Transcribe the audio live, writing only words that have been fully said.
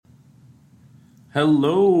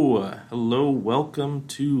Hello, welcome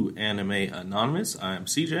to Anime Anonymous. I'm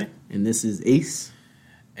CJ. And this is Ace.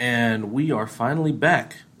 And we are finally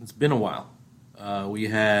back. It's been a while. We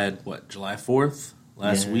had, July 4th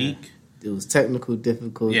last week? It was technical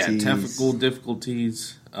difficulties. Yeah, technical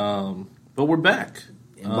difficulties. But we're back.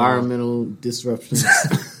 Environmental disruptions.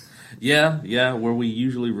 Yeah, where we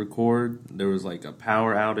usually record, there was like a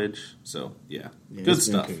power outage. So, yeah good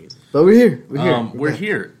stuff. But we're here. We're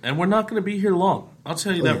here. And we're not going to be here long. I'll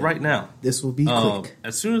tell you that right now. This will be quick.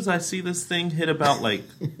 As soon as I see this thing hit about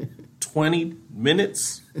 20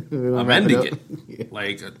 minutes, I'm ending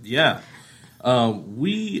it. Yeah.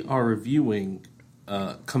 We are reviewing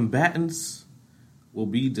Combatants Will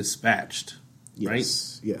Be Dispatched, right?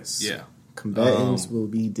 Yes. Yeah. Combatants will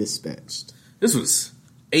be dispatched. This was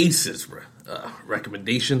Ace's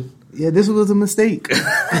recommendation. Yeah, this was a mistake.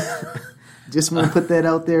 Just want to put that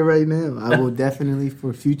out there right now. I will definitely,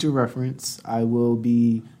 for future reference, I will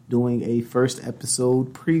be doing a first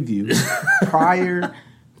episode preview prior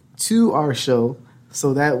to our show.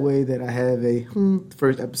 So that way that I have the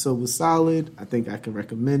first episode was solid. I think I can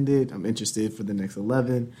recommend it. I'm interested for the next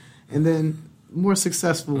 11. And then more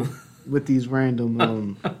successful with these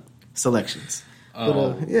random selections.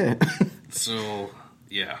 But, yeah. So,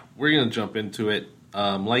 yeah, we're going to jump into it.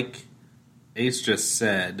 Like Ace just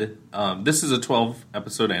said, this is a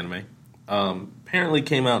 12-episode anime. Apparently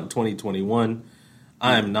came out in 2021.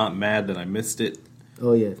 I am not mad that I missed it.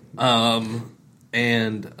 Oh, yeah.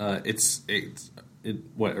 And it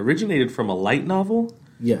originated from a light novel?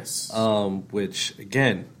 Yes. Which,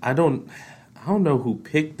 again, I don't know who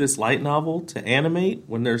picked this light novel to animate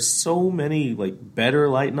when there's so many better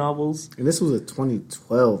light novels. And this was a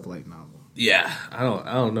 2012 light novel. Yeah, I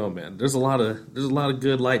don't know, man. There's a lot of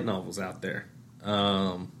good light novels out there.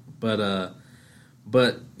 But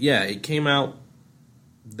yeah, it came out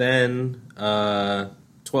then,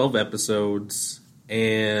 12 episodes,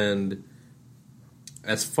 and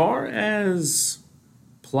as far as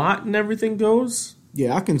plot and everything goes,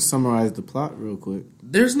 yeah, I can summarize the plot real quick.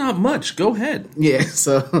 There's not much. Go ahead. Yeah,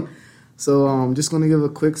 so I'm just going to give a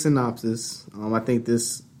quick synopsis. I think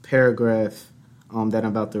this paragraph that I'm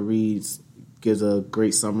about to read gives a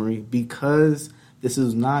great summary, because this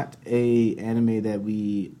is not a anime that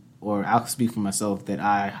I'll speak for myself, that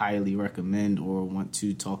I highly recommend or want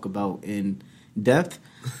to talk about in depth.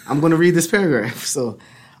 I'm going to read this paragraph. So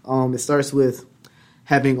it starts with,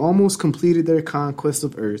 having almost completed their conquest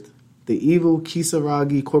of Earth, the evil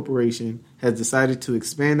Kisaragi Corporation has decided to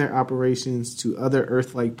expand their operations to other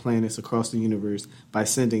Earth-like planets across the universe by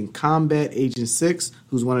sending Combat Agent 6,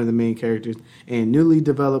 who's one of the main characters, and newly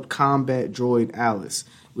developed combat droid Alice,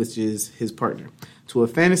 which is his partner, to a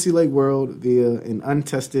fantasy-like world via an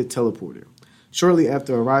untested teleporter. Shortly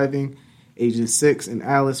after arriving, Agent 6 and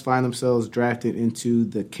Alice find themselves drafted into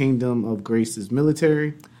the Kingdom of Grace's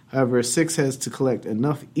military. However, 6 has to collect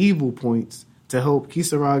enough evil points to help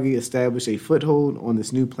Kisaragi establish a foothold on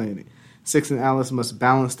this new planet. 6 and Alice must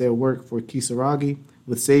balance their work for Kisaragi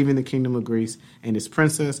with saving the Kingdom of Grace and its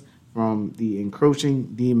princess from the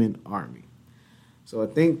encroaching demon army. So I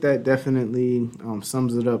think that definitely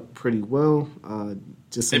sums it up pretty well.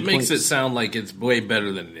 It makes it sound like it's way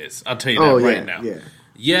better than it is. I'll tell you that right now. Yeah.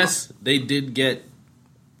 Yes, they did get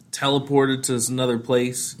teleported to another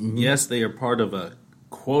place. Mm-hmm. Yes, they are part of a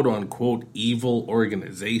quote-unquote evil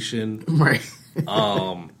organization. Right.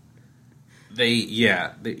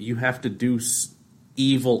 You have to do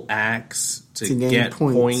evil acts to get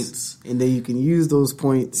points. And then you can use those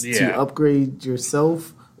points to upgrade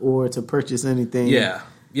yourself or to purchase anything. Yeah,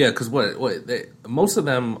 because most of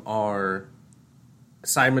them are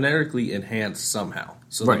cybernetically enhanced somehow.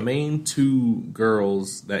 So the main two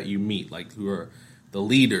girls that you meet, who are the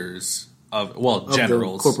leaders of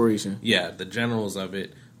generals. The corporation. Yeah, the generals of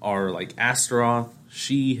it are Astaroth.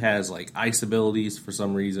 She has ice abilities for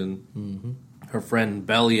some reason. Mm-hmm. Her friend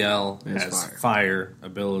Belial has fire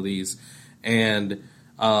abilities. And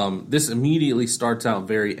this immediately starts out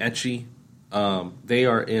very ecchi. They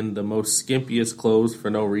are in the most skimpiest clothes for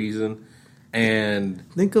no reason. And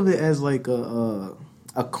think of it as a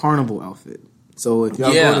carnival outfit. So if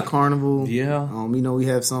y'all go to Carnival, we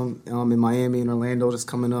have some in Miami and Orlando that's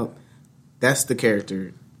coming up. That's the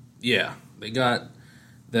character. Yeah, they got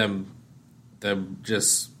them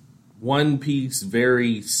just one piece,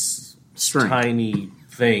 very tiny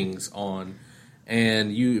things on,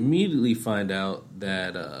 and you immediately find out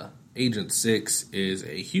that Agent 6 is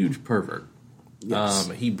a huge pervert. Yes.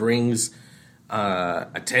 He brings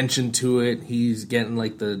attention to it. He's getting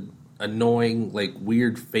the annoying, like,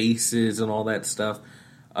 weird faces and all that stuff.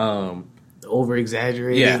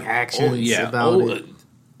 Over-exaggerating actions about it.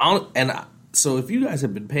 And So if you guys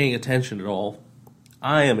have been paying attention at all,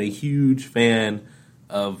 I am a huge fan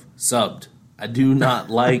of subbed. I do not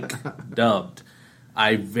like dubbed.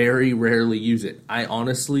 I very rarely use it. I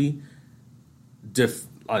honestly,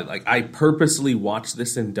 I purposely watched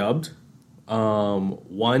this in dubbed.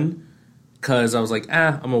 One, because I was like,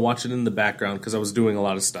 I'm going to watch it in the background because I was doing a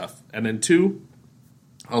lot of stuff. And then two,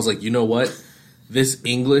 I was like, you know what? This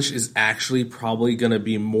English is actually probably going to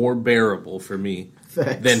be more bearable for me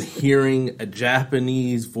than hearing a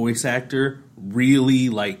Japanese voice actor really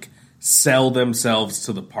like sell themselves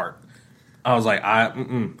to the part. I was like,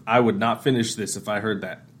 I would not finish this if I heard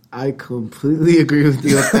that. I completely agree with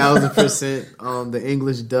you 1,000%. The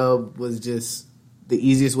English dub was just the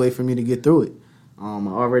easiest way for me to get through it. I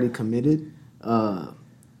already committed to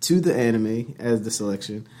the anime as the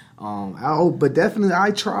selection. But definitely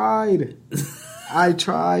I tried. I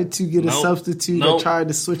tried to get a substitute. I tried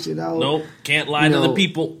to switch it out. Nope, can't lie to the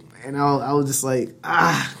people. And I was just like,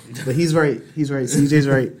 but he's right. He's right. CJ's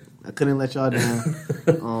right. I couldn't let y'all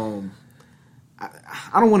down.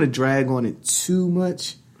 I don't want to drag on it too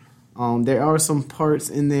much. There are some parts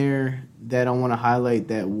in there that I want to highlight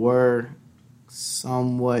that were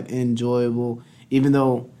somewhat enjoyable, even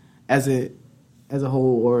though as a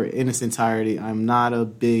whole or in its entirety, I'm not a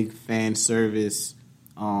big fan service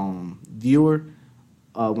viewer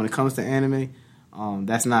when it comes to anime.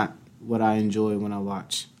 That's not what I enjoy when I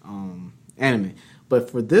watch anime. But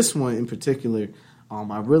for this one in particular,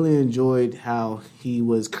 I really enjoyed how he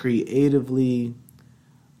was creatively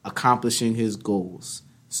accomplishing his goals.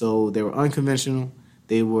 So they were unconventional,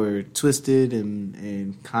 they were twisted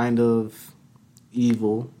and kind of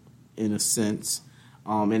evil in a sense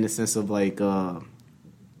of like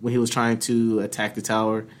when he was trying to attack the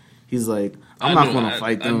tower, he's like, I'm not going to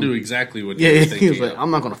fight them. I knew exactly what you were thinking. He was like,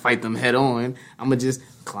 I'm not going to fight them head on. I'm going to just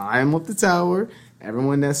climb up the tower.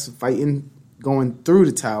 Everyone that's fighting going through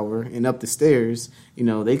the tower and up the stairs,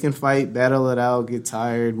 they can fight, battle it out, get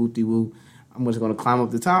tired, whoop-de-whoop. I'm just going to climb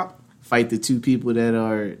up the top, fight the two people that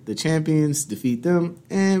are the champions, defeat them,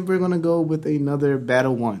 and we're going to go with another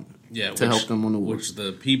battle one to help them on the war. Which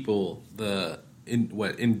the people,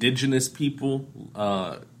 indigenous people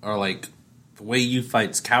are like, the way you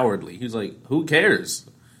fight's cowardly. He's like, who cares?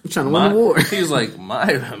 I'm trying to win the war. He's like,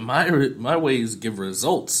 my ways give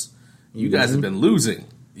results. You guys have been losing.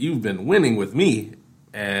 You've been winning with me.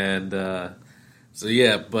 And so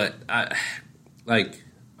yeah, but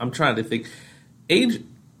I'm trying to think. Age.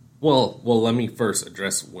 Well, let me first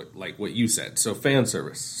address what you said. So fan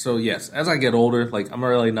service. So yes, as I get older, I'm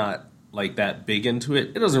really not like that big into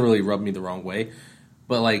it. It doesn't really rub me the wrong way,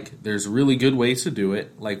 but there's really good ways to do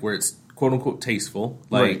it, where it's quote unquote tasteful,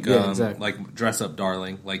 exactly. Like Dress Up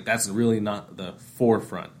Darling. That's really not the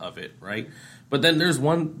forefront of it, right? But then there's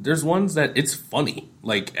ones that it's funny,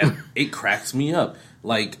 it cracks me up,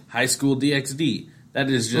 like High School DxD. That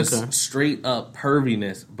is just straight up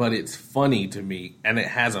perviness, but it's funny to me, and it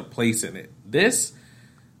has a place in it. This,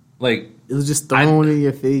 it was just thrown in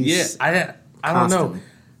your face. Yeah, I don't know.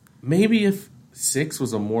 Maybe if Six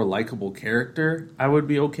was a more likable character, I would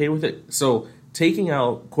be okay with it. So taking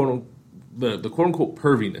out the quote unquote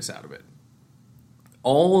perviness out of it,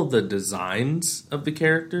 all of the designs of the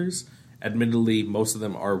characters, admittedly, most of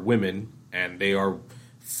them are women, and they are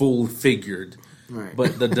full figured. Right.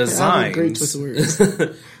 But the designs, great twist of words.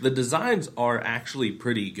 the designs are actually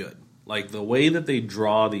pretty good. The way that they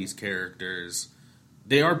draw these characters,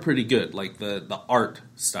 they are pretty good. The art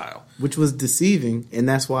style, which was deceiving, and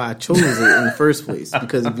that's why I chose it in the first place.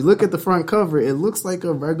 Because if you look at the front cover, it looks like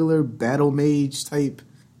a regular battle mage type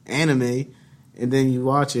anime, and then you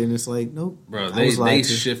watch it, and it's like, nope. Bro, they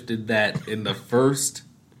shifted that in the first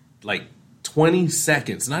 20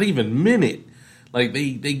 seconds, not even minute.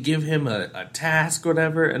 They give him a task or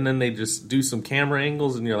whatever, and then they just do some camera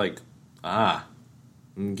angles, and you're like,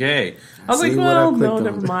 okay. I was like, well, no,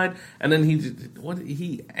 never mind. And then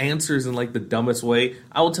he answers in the dumbest way.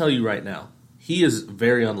 I will tell you right now, he is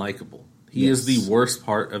very unlikable. He is the worst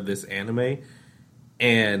part of this anime,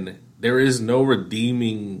 and there is no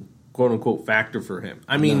redeeming quote unquote factor for him.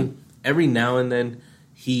 I mean, every now and then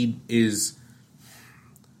he is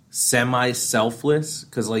semi-selfless,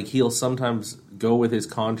 because he'll sometimes go with his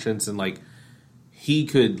conscience, and he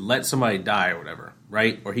could let somebody die or whatever,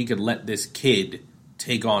 right? Or he could let this kid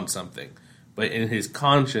take on something, but in his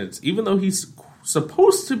conscience, even though he's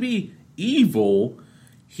supposed to be evil,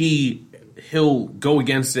 he'll go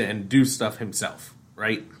against it and do stuff himself,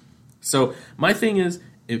 right? So my thing is,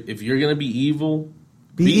 if you're gonna be evil,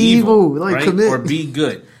 be evil, right? Commit. Or be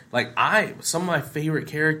good. Some of my favorite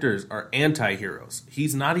characters are anti-heroes.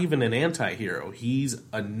 He's not even an anti-hero. He's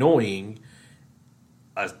annoying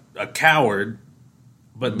a coward,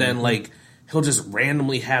 but then like he'll just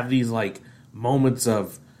randomly have these like moments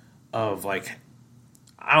of like,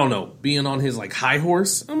 I don't know, being on his like high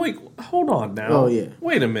horse. I'm like, hold on now. Oh yeah.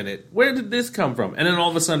 Wait a minute. Where did this come from? And then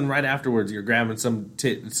all of a sudden, right afterwards, you're grabbing some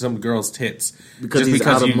girl's tits because he's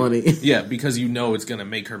out of money. Yeah, because you know it's gonna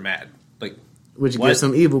make her mad. Like, which gives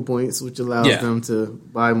some evil points, which allows them to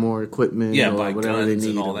buy more equipment. Yeah, or buy whatever guns they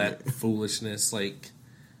need and all that foolishness. Like,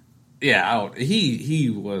 yeah,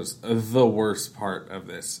 he was the worst part of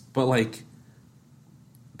this. But like,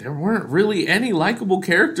 there weren't really any likable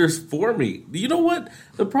characters for me. You know what?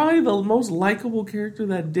 Probably the most likable character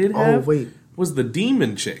that did have was the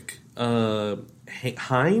demon chick. Hain,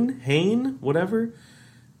 whatever.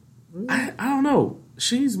 I don't know.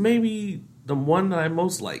 She's maybe the one that I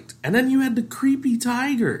most liked. And then you had the creepy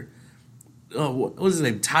tiger. What was his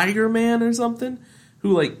name? Tiger Man or something?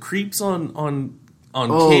 Who like creeps on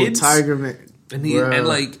kids. Tiger Man. And and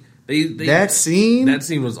like they that scene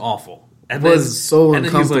was awful. And was so And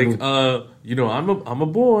uncomfortable. then he's like, I'm a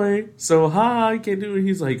boy, so I can't do it.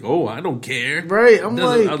 He's like, oh, I don't care. Right. I'm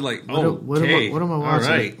like, oh, what am I watching? All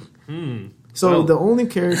right. So the only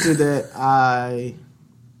character that I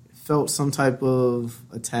felt some type of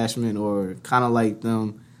attachment or kind of like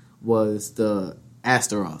them was the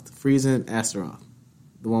Astaroth, Friesen Astaroth,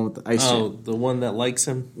 the one with the ice ship. Oh, the one that likes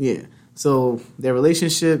him? Yeah. So their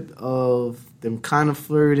relationship of them kind of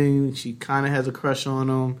flirting, she kind of has a crush on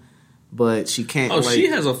him, but she can't. Oh, she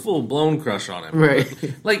has a full blown crush on him,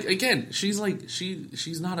 right? Like again, she's like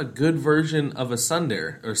she's not a good version of a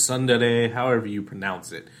tsundere or tsundere, however you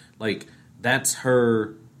pronounce it. Like that's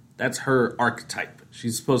her archetype.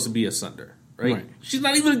 She's supposed to be a tsundere, right? She's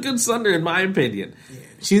not even a good tsundere in my opinion. Yeah.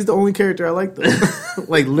 She's the only character I like though.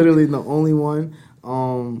 Like literally the only one.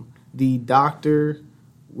 The doctor,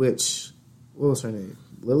 what was her name?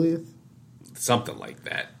 Lilith? Something like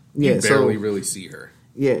that. Yeah, you barely really see her.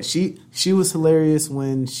 Yeah, she was hilarious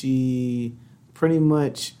when she pretty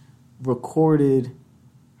much recorded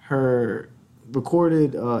Astaroth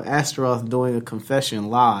doing a confession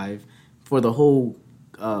live for the whole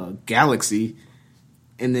galaxy,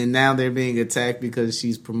 and then now they're being attacked because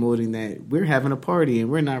she's promoting that we're having a party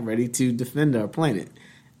and we're not ready to defend our planet.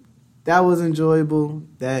 That was enjoyable.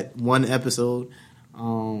 That one episode.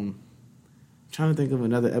 Trying to think of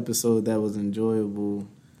another episode that was enjoyable.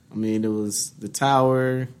 I mean, it was the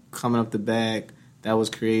tower coming up the back. That was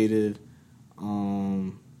creative,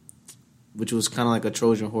 which was kind of like a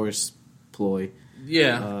Trojan horse ploy.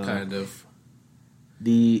 Yeah, kind of.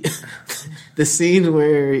 The scene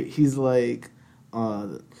where he's like,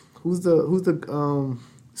 who's the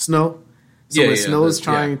Snow? So when Snow's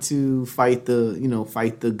trying to fight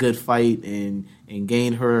the good fight and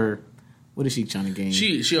gain her. What is she trying to gain?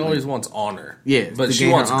 She always wants honor. Yeah, but she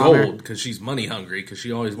wants gold because she's money hungry because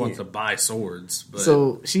she always wants to buy swords. But.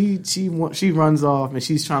 So she runs off and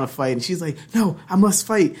she's trying to fight and she's like, "No, I must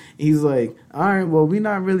fight." And he's like, "All right, well, we're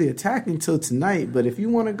not really attacking till tonight, but if you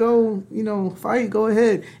want to go, fight, go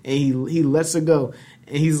ahead." And he lets her go.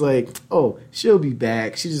 And he's like, "Oh, she'll be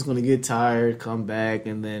back. She's just gonna get tired, come back,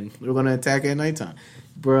 and then we're gonna attack at nighttime."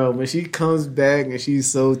 Bro, when she comes back and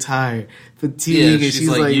she's so tired, fatigued, and she's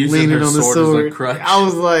like leaning on the sword, I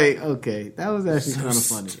was like, okay, that was actually kind of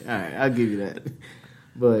funny. All right, I'll give you that.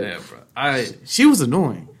 But yeah, bro. She was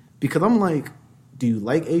annoying because I'm like, do you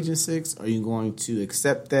like Agent 6? Are you going to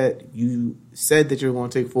accept that you said that you're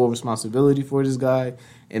going to take full responsibility for this guy,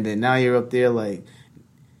 and then now you're up there like,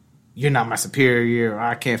 you're not my superior, or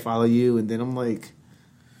I can't follow you, and then I'm like,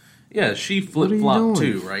 yeah, she flip-flopped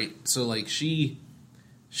too, right? So like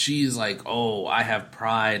she's like, oh, I have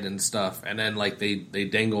pride and stuff, and then like they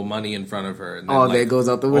dangle money in front of her, and then, that goes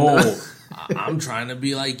out the window. Oh, I'm trying to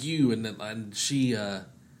be like you, and she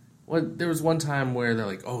there was one time where they're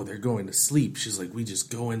like, oh, they're going to sleep. She's like, we just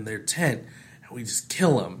go in their tent and we just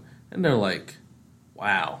kill them, and they're like,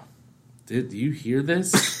 wow, did you hear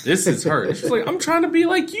this? This is her. And she's like, I'm trying to be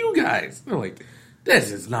like you guys. And they're like,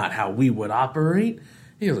 this is not how we would operate.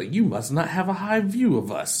 He was like, you must not have a high view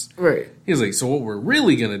of us. Right. He was like, so what we're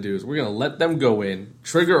really going to do is we're going to let them go in,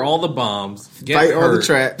 trigger all the bombs, fight all the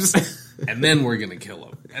traps, and then we're going to kill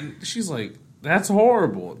them. And she's like, that's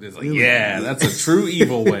horrible. It's like, yeah, that's a true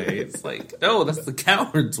evil way. It's like, no, that's the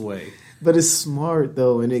coward's way. But it's smart,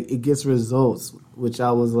 though, and it gets results, which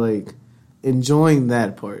I was like enjoying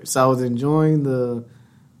that part. So I was enjoying the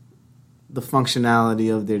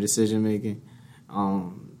functionality of their decision-making.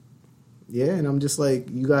 Yeah, and I'm just like,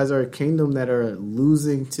 you guys are a kingdom that are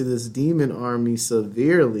losing to this demon army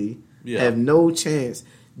severely, have no chance.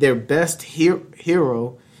 Their best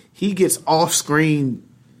hero, he gets off-screen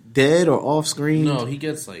dead or off screen? No, he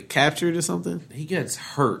gets like captured or something. He gets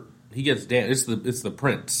hurt. He gets damaged. It's the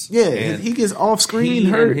prince. Yeah, and he gets off screen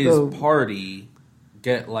hurt. And his party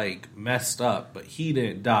get like messed up, but he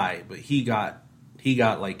didn't die. But he got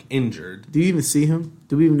like injured. Do you even see him?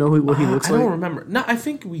 Do we even know what he looks like? I don't remember. No, I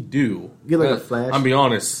think we do. Get like a flash. I'll be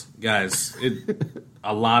honest, guys.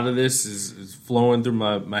 A lot of this is flowing through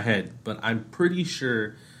my head, but I'm pretty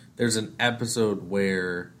sure there's an episode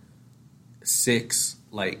where 6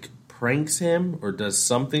 like pranks him or does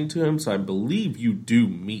something to him. So I believe you do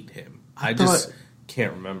meet him. I just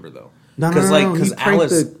can't remember though. Because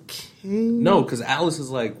Alice, because Alice is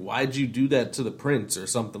like, "Why'd you do that to the prince?" or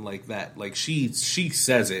something like that. Like she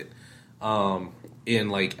says it in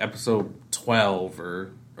like episode 12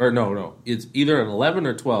 or no, it's either in 11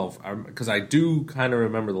 or 12. Because I do kind of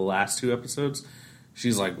remember the last 2 episodes.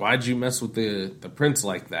 She's like, "Why'd you mess with the prince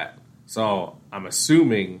like that?" So I'm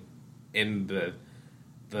assuming in the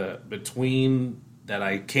between that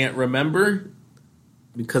I can't remember.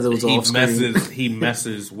 Because it was off screen. He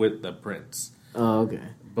messes with the prince. Oh, okay.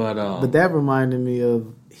 But that reminded me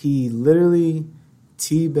of he literally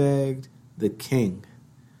teabagged the king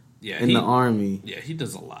in the army. Yeah, he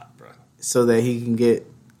does a lot, bro. So that he can get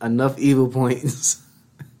enough evil points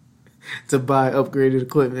to buy upgraded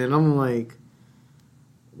equipment. And I'm like,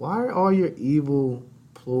 why are all your evil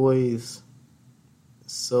ploys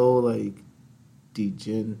so like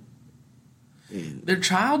degen? They're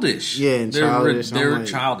childish. Yeah, and childish. They're like,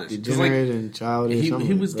 childish. Degenerate and childish.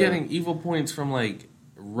 He was getting evil points from like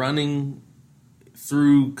running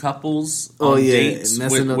through couples on dates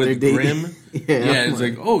with Grimm. It's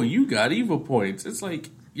like, oh, you got evil points. It's like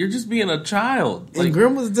you're just being a child. And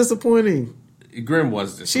Grimm was disappointing. Grimm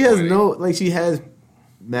was disappointing. She has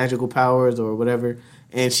magical powers or whatever,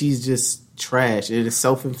 and she's just trash. It is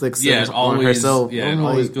self-inflicted on herself. Yeah, it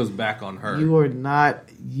always goes back on her. You are not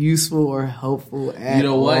useful or helpful at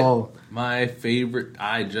all. What?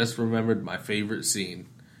 I just remembered my favorite scene.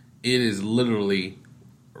 It is literally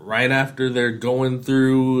right after they're going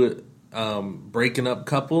through breaking up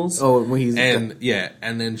couples. Oh, when he's and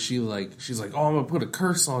then she's like, oh, I'm gonna put a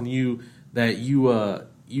curse on you that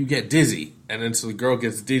you get dizzy. And then so the girl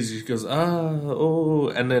gets dizzy. She goes,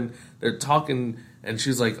 and then they're talking, and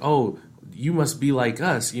she's like, oh, you must be like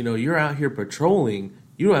us. You know, you're out here patrolling.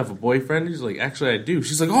 You don't have a boyfriend? He's like, actually, I do.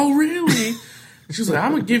 She's like, oh, really? She's like,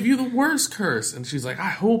 I'm going to give you the worst curse. And she's like, I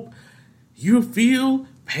hope you feel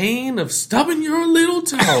pain of stubbing your little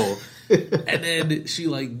toe. And then she,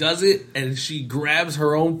 like, does it, and she grabs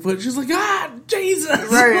her own foot. She's like,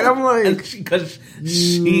 Jesus. Right, I'm like... Because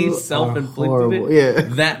she self-inflicted it. Yeah.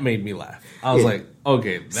 That made me laugh. I was like,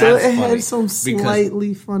 okay, that's funny. So it funny. had some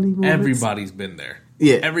slightly funny moments. Everybody's been there.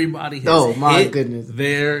 Yeah. Everybody has hit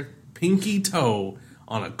their pinky toe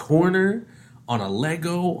on a corner, on a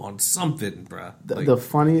Lego, on something, bruh. The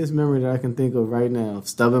funniest memory that I can think of right now of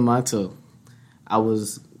stubbing my toe, I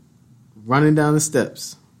was running down the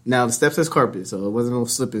steps. Now, the steps has carpet, so it wasn't no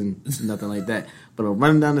slipping, nothing like that. But I'm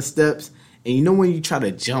running down the steps, and you know when you try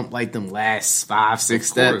to jump like them last 5-6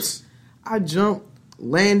 steps? I jumped,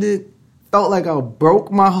 landed, felt like I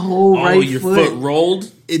broke my whole right foot. Your foot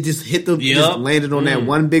rolled? It just hit just landed on that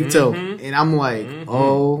one big toe. And I'm like,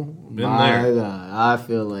 God, I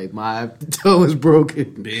feel like my toe is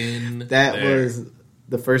broken. That was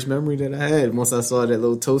the first memory that I had. Once I saw that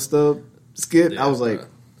little toe stub skip, I was like,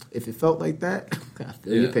 if it felt like that, I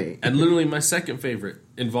feel your pain. And literally my second favorite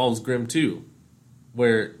involves Grimm too,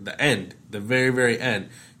 where the very, very end,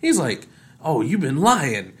 he's like, oh, you've been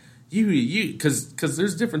lying. Because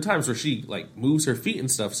there's different times where she like moves her feet and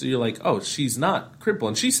stuff, so you're like, oh, she's not crippled.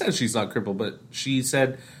 And she says she's not crippled, but she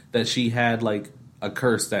said that she had like a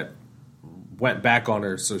curse that went back on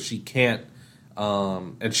her, so she can't,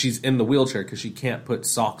 and she's in the wheelchair because she can't put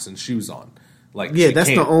socks and shoes on. Like, that's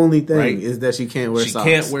the only thing is that she can't wear socks. She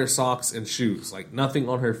can't wear socks and shoes, like nothing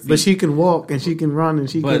on her feet. But she can walk and she can run and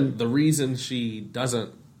she can. But the reason she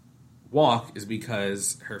doesn't walk is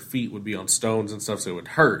because her feet would be on stones and stuff, so it would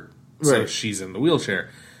hurt. So she's in the wheelchair.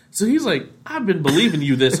 So he's like, I've been believing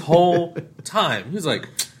you this whole time. He's like,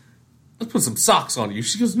 let's put some socks on you.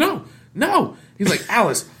 She goes, no. He's like,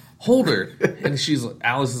 Alice, hold her. And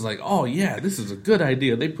Alice is like, oh yeah, this is a good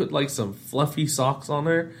idea. They put like some fluffy socks on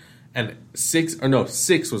her. And Six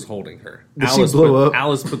was holding her. Did she blow up?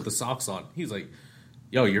 Alice put the socks on. He's like,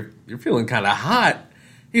 yo, you're feeling kind of hot.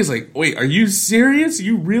 He's like, wait, are you serious?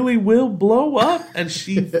 You really will blow up? And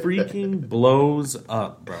she freaking blows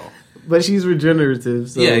up, bro. But she's regenerative,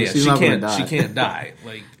 so she's not gonna die. She can't die.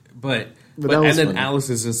 Like, but and then funny. Alice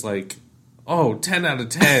is just like, oh, 10 out of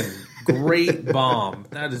 10. Great bomb.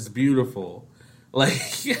 That is beautiful.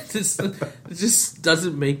 Like, it just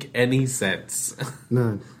doesn't make any sense.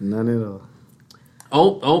 None at all.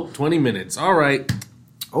 Oh, 20 minutes. All right.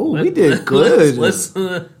 Oh, we did good. Let's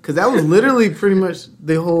because that was literally pretty much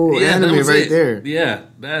the whole anime right there. Yeah,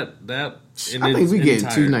 that. I think we getting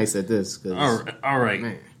too nice at this. All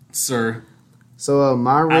right, sir. So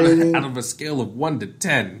my rating out of a scale of 1 to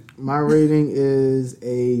 10, my rating is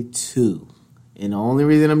a 2, and the only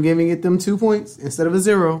reason I'm giving it them 2 points instead of a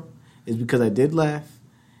 0 is because I did laugh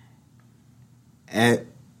at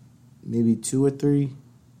maybe 2 or 3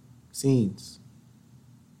 scenes.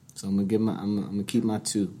 So I'm gonna keep my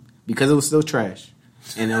 2 because it was still trash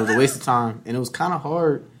and it was a waste of time and it was kind of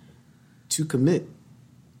hard to commit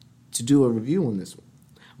to do a review on this one.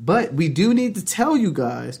 But we do need to tell you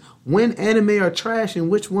guys when anime are trash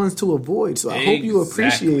and which ones to avoid. So I hope you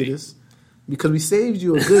appreciate us because we saved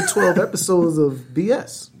you a good 12 episodes of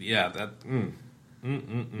BS. Yeah, that.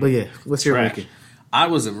 But yeah, what's your ranking? I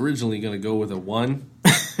was originally gonna go with a 1.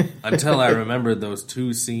 Until I remembered those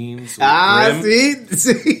 2 scenes. See?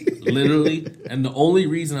 Literally. And the only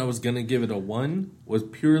reason I was going to give it a 1 was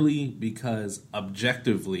purely because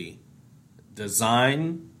objectively,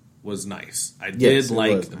 design was nice. I did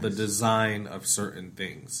like the design of certain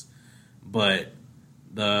things. But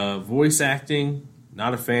the voice acting,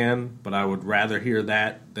 not a fan, but I would rather hear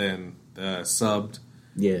that than the subbed.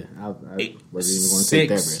 Yeah, I wasn't even going to take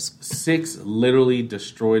that risk. 6 literally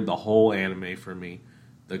destroyed the whole anime for me.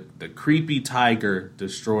 The creepy tiger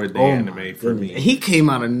destroyed the anime for me. He came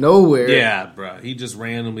out of nowhere. Yeah, bro. He just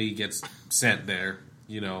randomly gets sent there,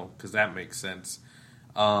 because that makes sense.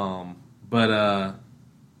 But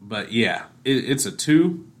yeah, it's a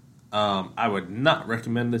 2. I would not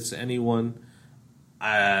recommend this to anyone.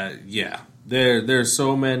 Yeah, there's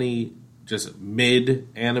so many just mid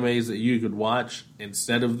animes that you could watch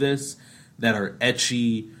instead of this that are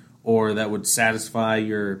ecchi or that would satisfy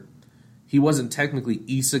your. He wasn't technically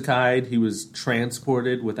isekai'd. He was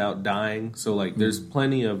transported without dying. So, there's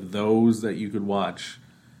plenty of those that you could watch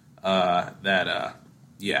instead of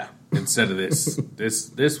this.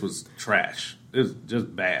 This was trash. It was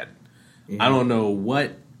just bad. Yeah. I don't know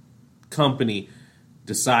what company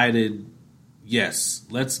decided, yes,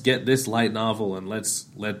 let's get this light novel and let's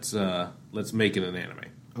make it an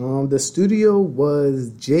anime. The studio was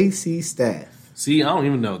JC Staff. See, I don't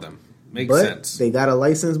even know them. Makes sense. They got a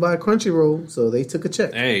license by Crunchyroll, so they took a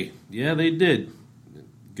check. Hey, yeah, they did.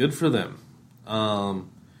 Good for them.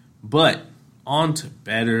 But on to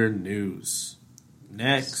better news.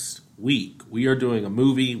 Next week, we are doing a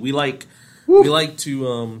movie. We like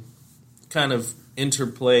to kind of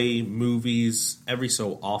interplay movies every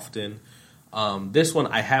so often. This one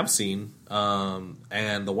I have seen,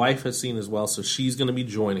 and the wife has seen as well, so she's going to be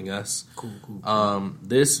joining us. Cool.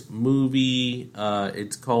 This movie,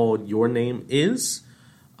 it's called Your Name Is,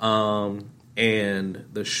 and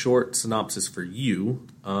the short synopsis for you,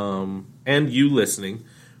 and you listening,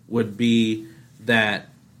 would be that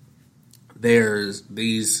there's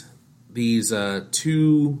these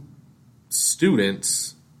 2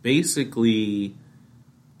 students basically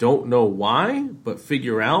don't know why, but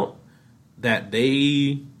figure out that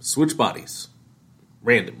they switch bodies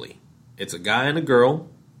randomly. It's a guy and a girl.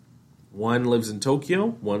 One lives in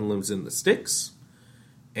Tokyo, one lives in the sticks.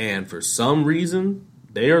 And for some reason,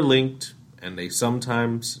 they are linked and they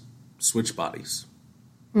sometimes switch bodies.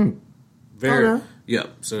 Yeah,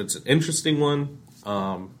 so it's an interesting one.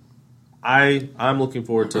 I'm looking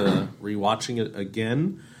forward to rewatching it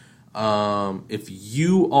again. If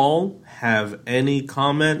you all have any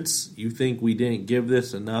comments, you think we didn't give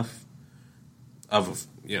this enough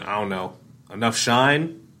enough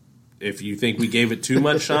shine. If you think we gave it too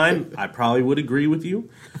much shine, I probably would agree with you.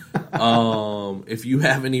 If you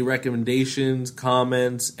have any recommendations,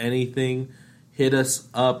 comments, anything, hit us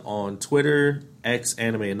up on Twitter,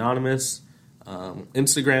 @AnimeAnonymous,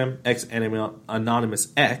 Instagram,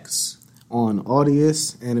 @AnimeAnonymousX. On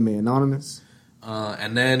Audius, Anime Anonymous.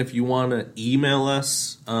 And then if you want to email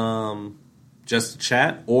us just to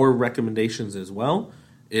chat or recommendations as well,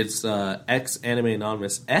 it's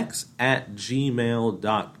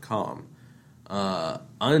xanimeanonymousx@gmail.com.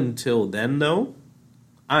 Until then, though,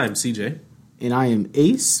 I'm CJ. And I am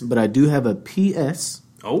Ace, but I do have a PS.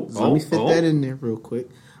 Let me fit that in there real quick.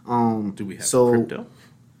 Do we have crypto?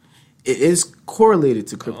 It is correlated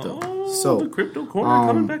to crypto. The crypto corner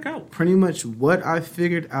coming back out. Pretty much what I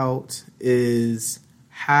figured out is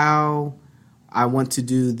how I want to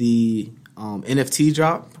do the NFT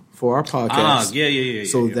drop for our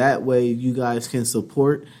podcast. That way you guys can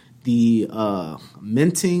support the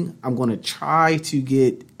minting. I'm going to try to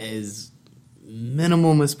get as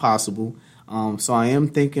minimum as possible. So I am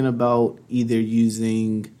thinking about either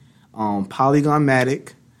using Polygon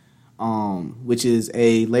Matic, which is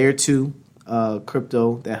a layer 2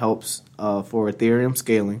 crypto that helps for Ethereum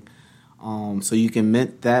scaling. So you can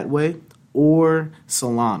mint that way, or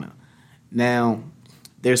Solana. Now,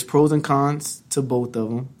 there's pros and cons to both of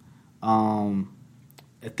them.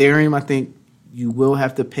 Ethereum, I think you will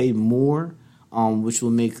have to pay more, which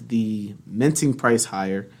will make the minting price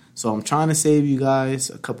higher. So I'm trying to save you guys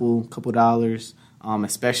a couple dollars,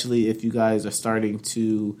 especially if you guys are starting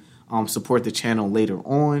to support the channel later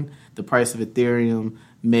on. The price of Ethereum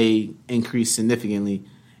may increase significantly,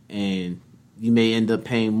 and you may end up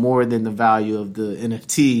paying more than the value of the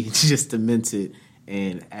NFT just to mint it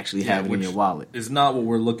and actually have it in your wallet. Is not what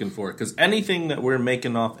we're looking for, because anything that we're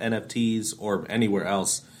making off NFTs or anywhere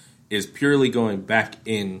else is purely going back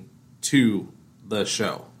into the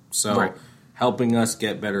show. So Right. helping us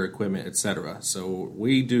get better equipment, etc. So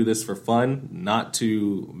we do this for fun, not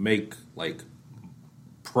to make like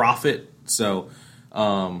profit. So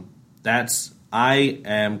that's I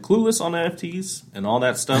am clueless on NFTs and all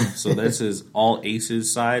that stuff. So this is all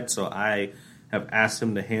Ace's side. So I have asked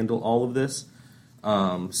him to handle all of this.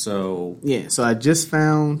 So I just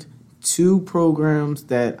found 2 programs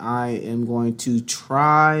that I am going to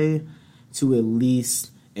try to at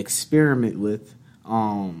least experiment with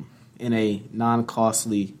in a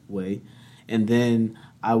non-costly way, and then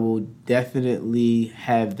I will definitely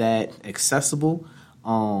have that accessible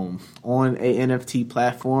on a NFT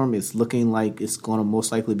platform. It's looking like it's going to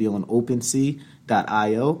most likely be on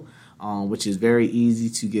OpenSea.io, which is very easy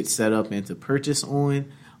to get set up and to purchase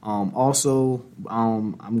on. Also,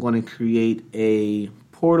 I'm going to create a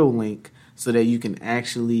portal link so that you can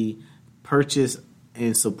actually purchase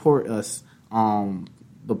and support us,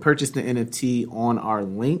 but purchase the NFT on our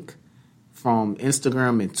link from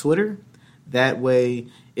Instagram and Twitter. That way,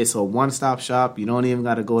 it's a one-stop shop. You don't even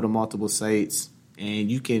got to go to multiple sites, and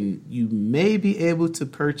you may be able to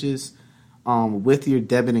purchase with your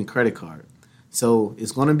debit and credit card. So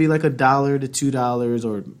it's going to be like $1 to $2,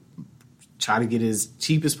 or try to get as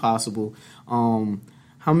cheap as possible.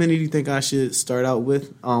 How many do you think I should start out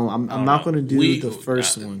with? I'm not going to do the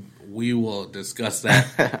first one. We will discuss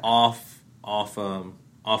that off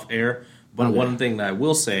air. But Okay. one thing that I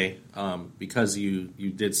will say, because you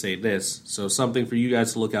did say this, so something for you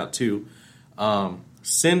guys to look out too.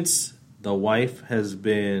 Since the wife has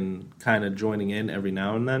been kind of joining in every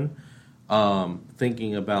now and then,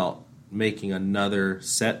 thinking about making another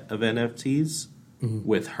set of NFTs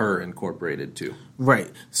with her incorporated too. Right.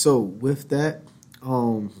 So with that,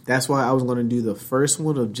 that's why I was going to do the first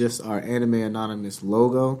one of just our Anime Anonymous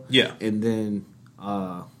logo. Yeah. And then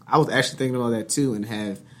I was actually thinking about that too, and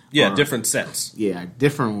have different sets. Yeah, a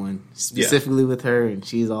different one specifically with her, and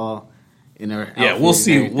she's all in her. Yeah, we'll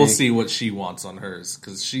see. Everything. We'll see what she wants on hers,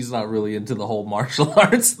 because she's not really into the whole martial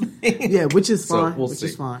arts thing. Yeah, which is So fine. we'll which see.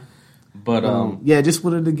 is fine. But just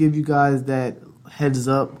wanted to give you guys that heads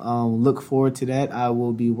up. Look forward to that. I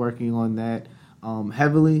will be working on that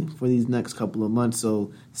heavily for these next couple of months,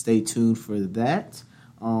 so stay tuned for that.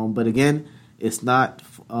 But again, it's not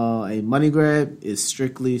a money grab. It's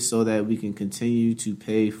strictly so that we can continue to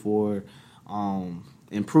pay for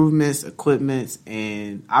improvements, equipment,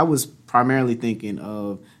 and I was primarily thinking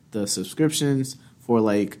of the subscriptions for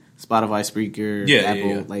like Spotify, Spreaker,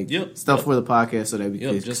 Apple, stuff for the podcast, so that we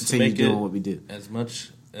can just continue doing what we do. As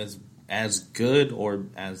much as good, or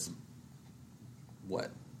as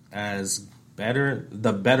better,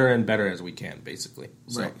 the better and better as we can, basically.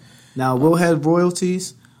 So, Right. Now we'll have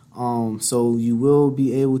royalties, so you will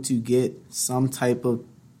be able to get some type of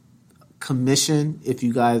commission if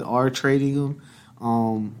you guys are trading them.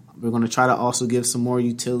 We're going to try to also give some more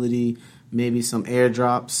utility, maybe some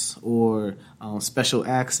airdrops or special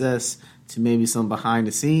access to maybe some behind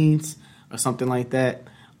the scenes or something like that.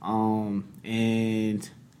 And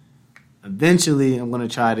eventually I'm going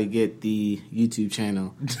to try to get the YouTube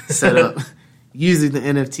channel set up using the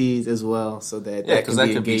NFTs as well, so that because that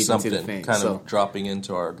could be engaging something to the fans. kind of dropping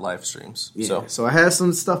into our live streams. Yeah, so I have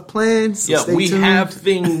some stuff planned. So stay we tuned. have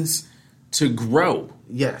things to grow.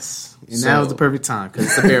 Yes, and now is the perfect time because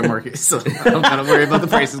it's a bear market, so I'm not worried about the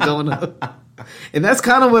prices going up. And that's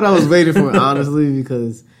kind of what I was waiting for, honestly,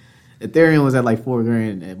 because Ethereum was at like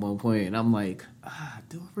 $4,000 at one point, and I'm like,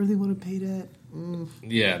 do I really want to pay that?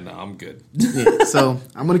 Yeah, no, I'm good. Yeah, so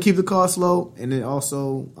I'm going to keep the cost low, and then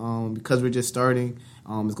also because we're just starting,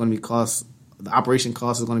 it's going to be cost. The operation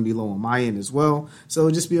cost is going to be low on my end as well, so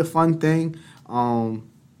it'll just be a fun thing.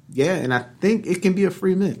 And I think it can be a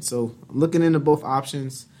free mint. So I'm looking into both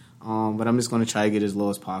options, but I'm just going to try to get as low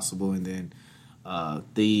as possible, and then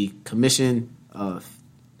the commission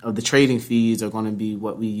of the trading fees are going to be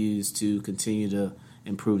what we use to continue to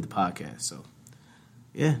improve the podcast. So,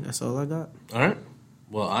 yeah, that's all I got. All right.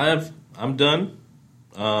 Well, I'm done.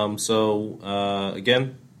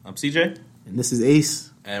 Again, I'm CJ. And this is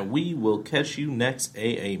Ace. And we will catch you next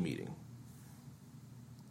AA meeting.